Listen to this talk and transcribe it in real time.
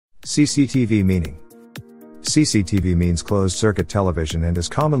CCTV Meaning. CCTV means closed circuit television and is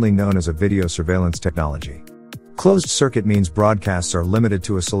commonly known as a video surveillance technology. Closed circuit means broadcasts are limited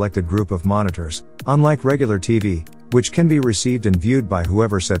to a selected group of monitors, unlike regular TV, which can be received and viewed by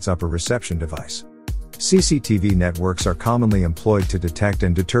whoever sets up a reception device. CCTV networks are commonly employed to detect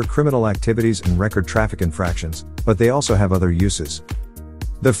and deter criminal activities and record traffic infractions, but they also have other uses.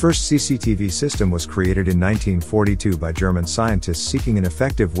 The first CCTV system was created in 1942 by German scientists seeking an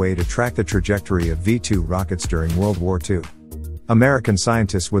effective way to track the trajectory of V-2 rockets during World War II. American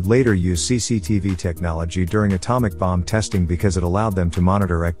scientists would later use CCTV technology during atomic bomb testing because it allowed them to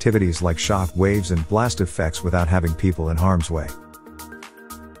monitor activities like shock waves and blast effects without having people in harm's way.